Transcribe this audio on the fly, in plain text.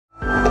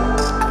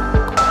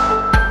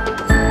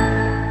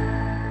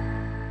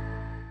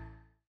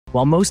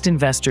While most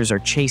investors are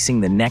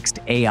chasing the next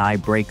AI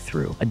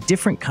breakthrough, a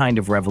different kind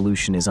of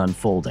revolution is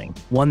unfolding,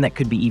 one that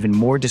could be even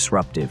more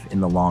disruptive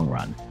in the long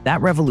run.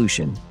 That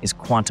revolution is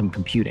quantum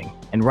computing.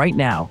 And right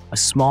now, a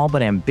small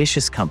but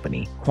ambitious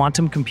company,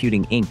 Quantum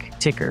Computing Inc.,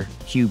 ticker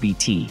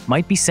QBT,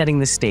 might be setting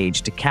the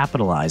stage to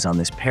capitalize on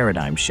this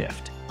paradigm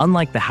shift.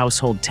 Unlike the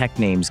household tech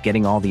names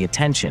getting all the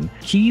attention,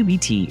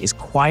 QUBT is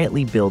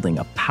quietly building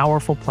a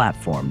powerful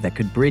platform that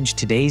could bridge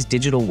today's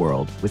digital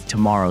world with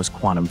tomorrow's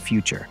quantum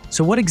future.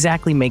 So what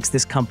exactly makes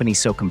this company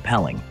so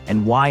compelling,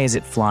 and why is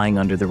it flying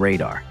under the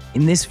radar?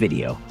 In this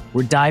video,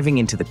 we're diving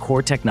into the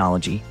core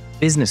technology,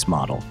 business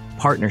model,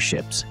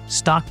 partnerships,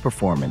 stock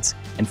performance,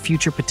 and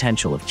future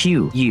potential of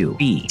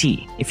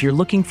QUBT. If you're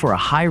looking for a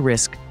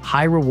high-risk,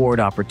 high-reward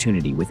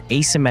opportunity with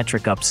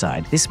asymmetric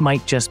upside, this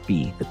might just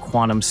be the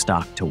quantum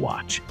stock to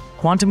watch.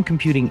 Quantum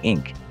Computing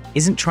Inc.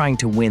 isn't trying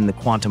to win the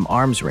quantum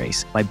arms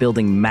race by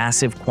building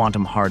massive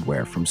quantum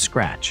hardware from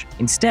scratch.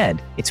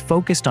 Instead, it's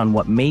focused on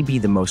what may be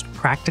the most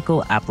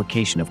practical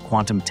application of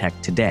quantum tech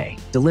today,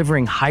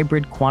 delivering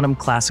hybrid quantum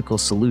classical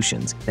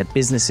solutions that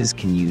businesses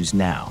can use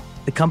now.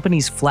 The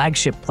company's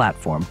flagship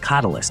platform,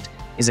 Qatalyst,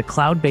 is a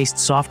cloud-based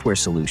software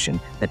solution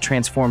that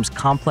transforms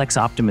complex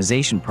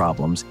optimization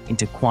problems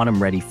into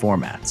quantum-ready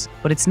formats.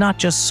 But it's not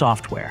just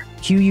software.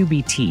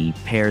 QUBT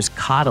pairs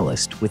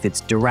Qatalyst with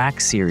its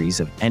Dirac series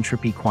of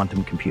entropy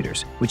quantum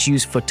computers, which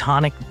use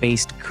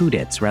photonic-based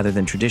QUBTs rather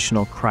than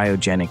traditional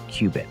cryogenic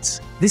qubits.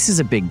 This is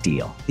a big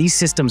deal. These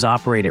systems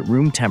operate at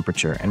room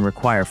temperature and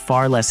require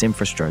far less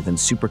infrastructure than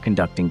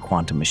superconducting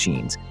quantum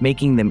machines,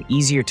 making them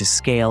easier to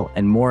scale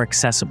and more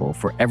accessible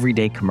for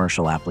everyday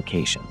commercial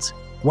applications.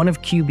 One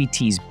of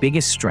QUBT's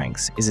biggest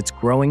strengths is its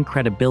growing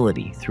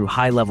credibility through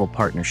high-level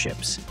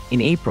partnerships. In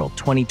April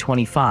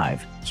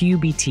 2025,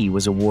 QUBT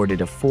was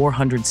awarded a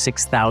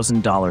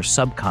 $406,000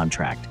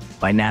 subcontract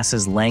by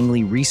NASA's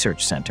Langley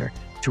Research Center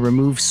to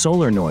remove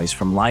solar noise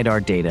from LiDAR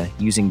data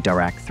using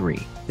Dirac 3.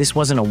 This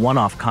wasn't a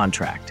one-off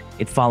contract.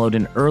 It followed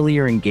an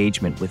earlier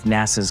engagement with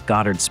NASA's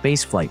Goddard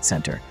Space Flight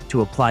Center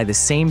to apply the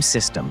same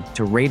system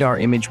to radar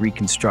image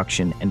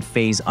reconstruction and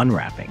phase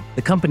unwrapping.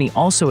 The company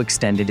also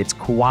extended its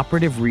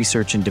cooperative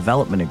research and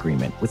development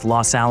agreement with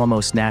Los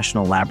Alamos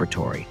National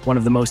Laboratory, one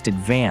of the most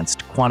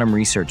advanced quantum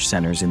research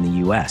centers in the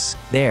U.S.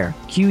 There,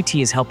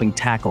 QUBT is helping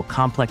tackle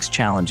complex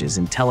challenges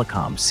in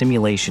telecom,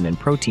 simulation, and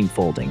protein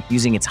folding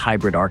using its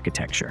hybrid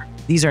architecture.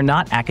 These are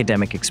not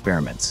academic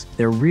experiments.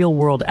 They're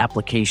real-world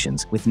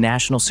applications with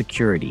national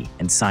security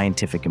and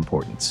scientific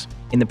importance.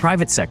 In the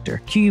private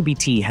sector,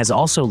 QUBT has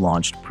also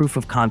launched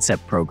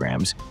proof-of-concept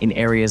programs in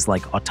areas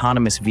like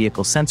autonomous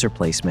vehicle sensor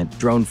placement,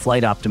 drone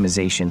flight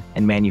optimization,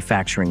 and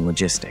manufacturing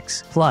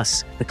logistics.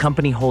 Plus, the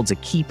company holds a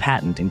key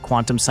patent in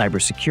quantum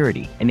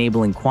cybersecurity,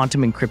 enabling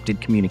quantum-encrypted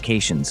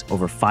communications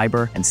over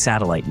fiber and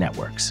satellite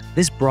networks.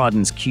 This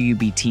broadens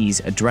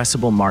QUBT's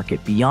addressable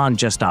market beyond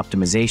just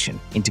optimization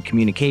into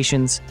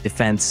communications,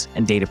 defense,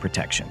 and data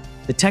protection.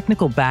 The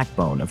technical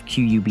backbone of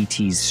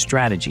QUBT's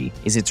strategy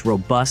is its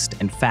robust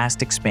and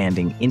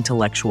fast-expanding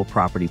intellectual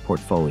property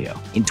portfolio.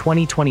 In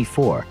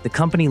 2024, the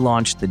company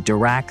launched the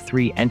Dirac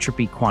 3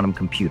 entropy quantum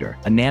computer,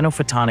 a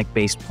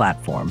nanophotonic-based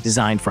platform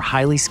designed for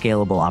highly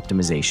scalable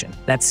optimization.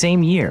 That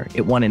same year,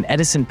 it won an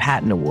Edison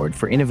Patent Award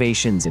for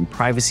innovations in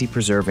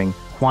privacy-preserving,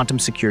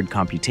 quantum-secured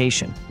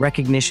computation,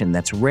 recognition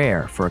that's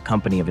rare for a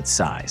company of its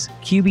size.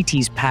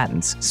 QUBT's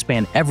patents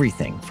span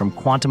everything from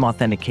quantum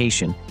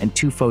authentication and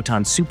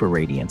two-photon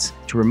superradiance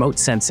to remote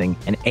sensing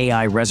and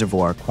AI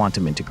reservoir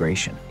quantum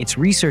integration. Its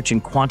research in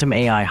quantum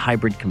AI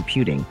hybrid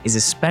computing is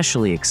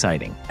especially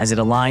exciting as it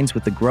aligns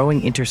with the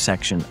growing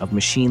intersection of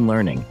machine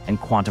learning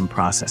and quantum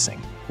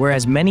processing.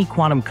 Whereas many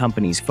quantum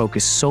companies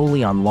focus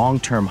solely on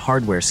long-term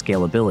hardware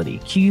scalability,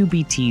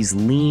 QUBT's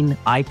lean,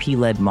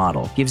 IP-led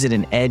model gives it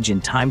an edge in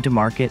time to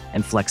market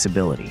and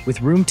flexibility. With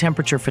room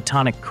temperature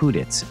photonic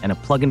QUBTs and a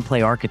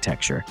plug-and-play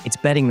architecture, it's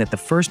betting that the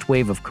first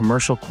wave of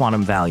commercial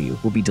quantum value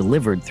will be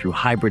delivered through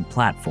hybrid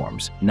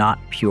platforms, not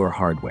pure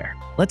hardware.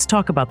 Let's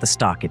talk about the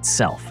stock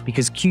itself,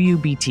 because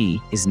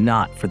QUBT is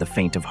not for the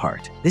faint of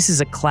heart. This is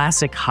a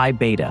classic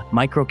high-beta,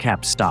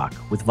 microcap stock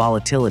with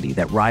volatility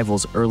that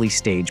rivals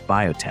early-stage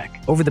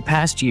biotech. Over the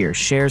past year,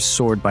 shares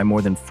soared by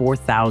more than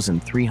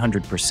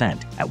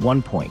 4,300% at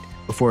one point,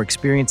 before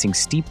experiencing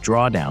steep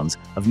drawdowns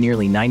of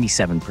nearly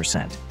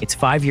 97%. Its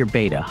 5-year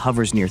beta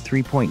hovers near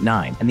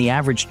 3.9, and the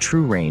average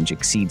true range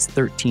exceeds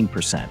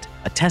 13%,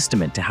 a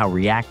testament to how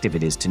reactive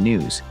it is to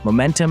news,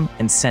 momentum,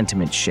 and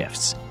sentiment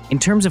shifts. In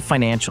terms of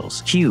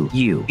financials,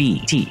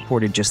 QUBT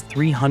reported just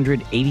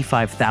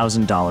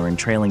 $385,000 in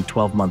trailing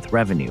 12-month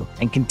revenue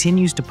and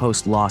continues to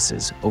post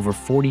losses over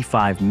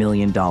 $45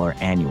 million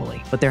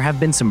annually. But there have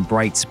been some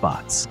bright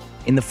spots.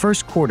 In the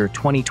first quarter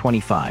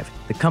 2025,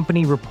 the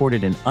company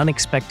reported an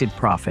unexpected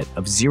profit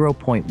of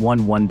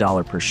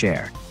 $0.11 per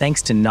share,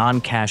 thanks to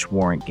non-cash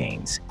warrant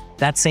gains.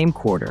 That same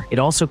quarter, it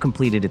also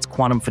completed its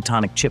quantum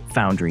photonic chip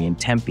foundry in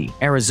Tempe,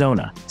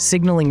 Arizona,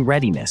 signaling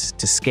readiness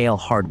to scale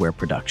hardware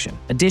production.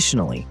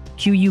 Additionally,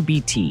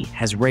 QUBT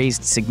has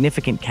raised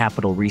significant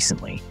capital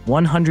recently,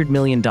 $100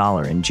 million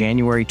in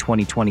January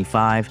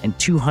 2025 and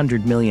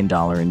 $200 million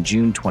in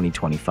June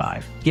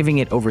 2025, giving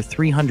it over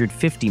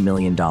 $350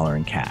 million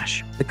in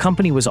cash. The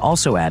company was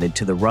also added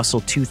to the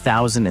Russell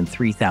 2000 and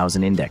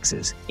 3000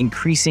 indexes,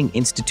 increasing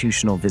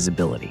institutional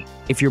visibility.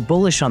 If you're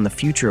bullish on the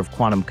future of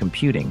quantum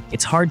computing,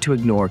 it's hard to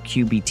ignore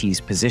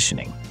QUBT's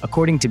positioning.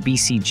 According to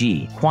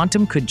BCG,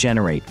 quantum could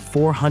generate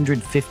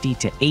 $450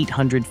 to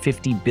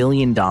 $850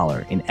 billion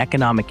in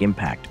economic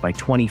impact by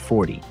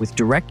 2040, with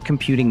direct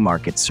computing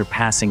markets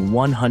surpassing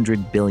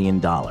 $100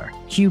 billion.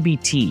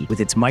 QUBT, with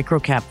its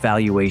microcap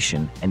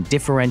valuation and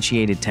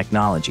differentiated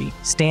technology,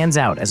 stands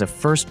out as a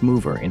first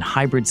mover in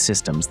hybrid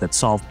systems that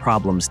solve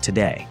problems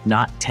today,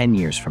 not 10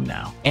 years from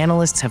now.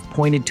 Analysts have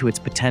pointed to its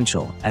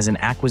potential as an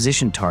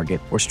acquisition target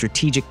or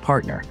strategic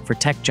partner for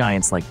tech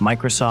giants like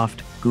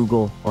Microsoft,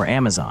 Google, or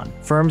Amazon,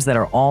 firms that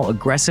are all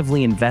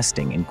aggressively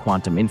investing in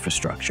quantum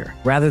infrastructure.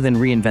 Rather than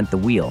reinvent the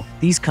wheel,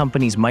 these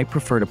companies might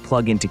prefer to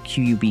plug into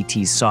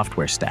QUBT's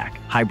software stack,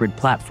 hybrid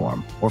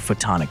platform, or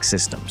photonic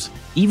systems.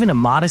 Even a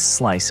modest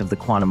slice of the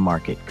quantum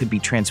market could be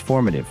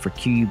transformative for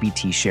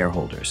QUBT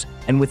shareholders.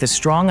 And with a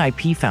strong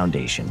IP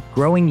foundation,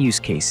 growing use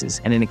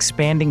cases, and an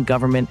expanding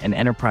government and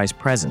enterprise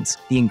presence,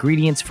 the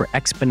ingredients for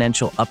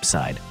exponential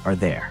upside are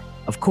there.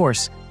 Of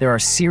course, there are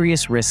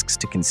serious risks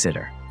to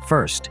consider.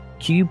 First,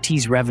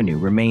 QUBT's revenue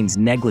remains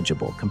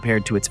negligible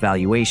compared to its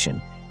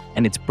valuation,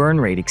 and its burn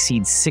rate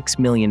exceeds $6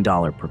 million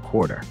per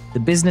quarter. The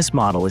business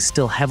model is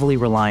still heavily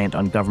reliant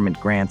on government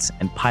grants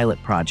and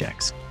pilot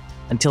projects.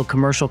 Until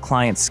commercial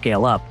clients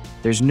scale up,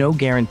 there's no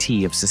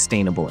guarantee of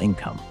sustainable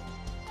income.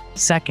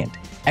 Second,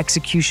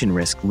 execution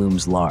risk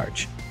looms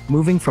large.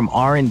 Moving from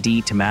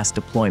R&D to mass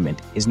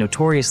deployment is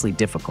notoriously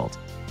difficult,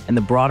 and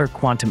the broader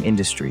quantum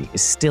industry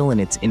is still in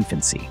its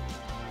infancy.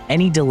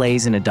 Any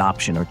delays in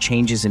adoption or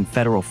changes in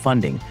federal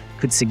funding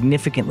could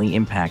significantly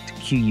impact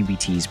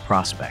QUBT's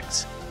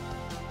prospects.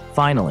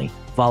 Finally,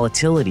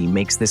 volatility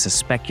makes this a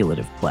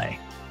speculative play.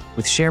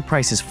 With share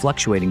prices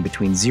fluctuating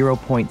between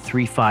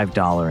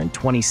 $0.35 and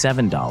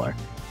 $27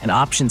 and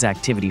options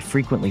activity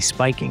frequently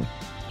spiking,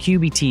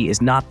 QUBT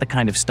is not the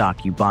kind of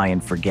stock you buy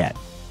and forget.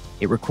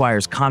 It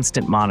requires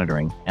constant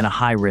monitoring and a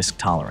high risk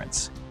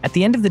tolerance. At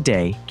the end of the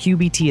day,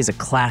 QUBT is a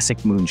classic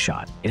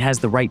moonshot. It has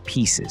the right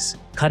pieces: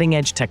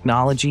 cutting-edge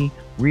technology,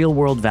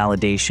 real-world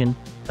validation,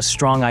 a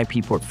strong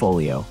IP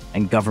portfolio,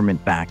 and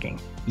government backing.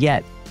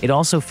 Yet, it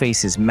also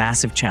faces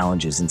massive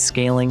challenges in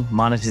scaling,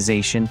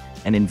 monetization,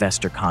 and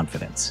investor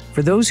confidence.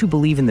 For those who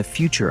believe in the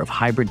future of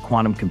hybrid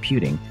quantum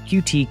computing,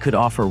 QUBT could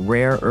offer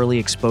rare early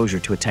exposure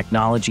to a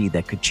technology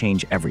that could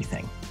change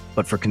everything.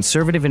 But for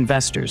conservative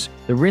investors,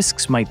 the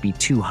risks might be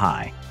too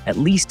high, at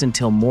least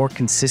until more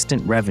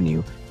consistent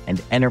revenue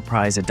and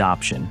enterprise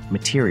adoption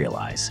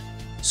materialize.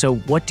 So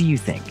what do you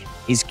think?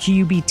 Is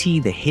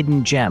QUBT the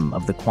hidden gem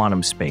of the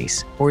quantum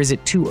space, or is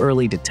it too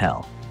early to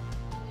tell?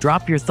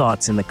 Drop your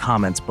thoughts in the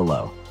comments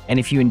below. And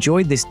if you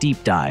enjoyed this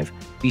deep dive,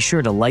 be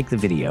sure to like the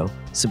video,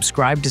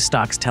 subscribe to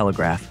Stocks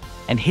Telegraph,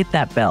 and hit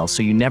that bell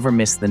so you never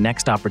miss the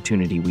next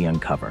opportunity we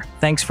uncover.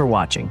 Thanks for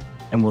watching,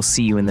 and we'll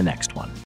see you in the next one.